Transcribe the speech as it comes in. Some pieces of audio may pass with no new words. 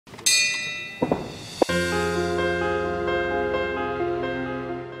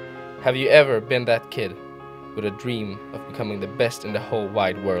Have you ever been that kid with a dream of becoming the best in the whole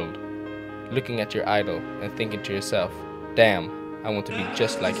wide world? Looking at your idol and thinking to yourself, damn, I want to be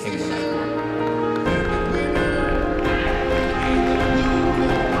just like him when I grow up.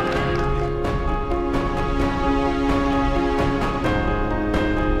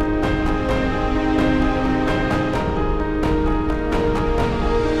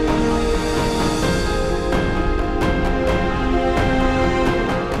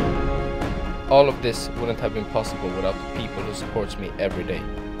 All of this wouldn't have been possible without the people who supports me every day.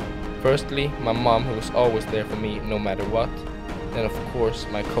 Firstly, my mom, who was always there for me no matter what. Then of course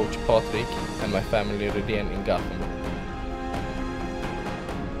my coach Patrick and my family Rydén in Gothenburg.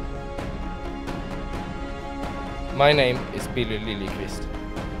 My name is Billy Liljeqvist.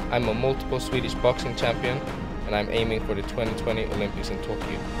 I'm a multiple Swedish boxing champion and I'm aiming for the 2020 Olympics in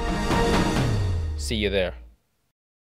Tokyo. See you there.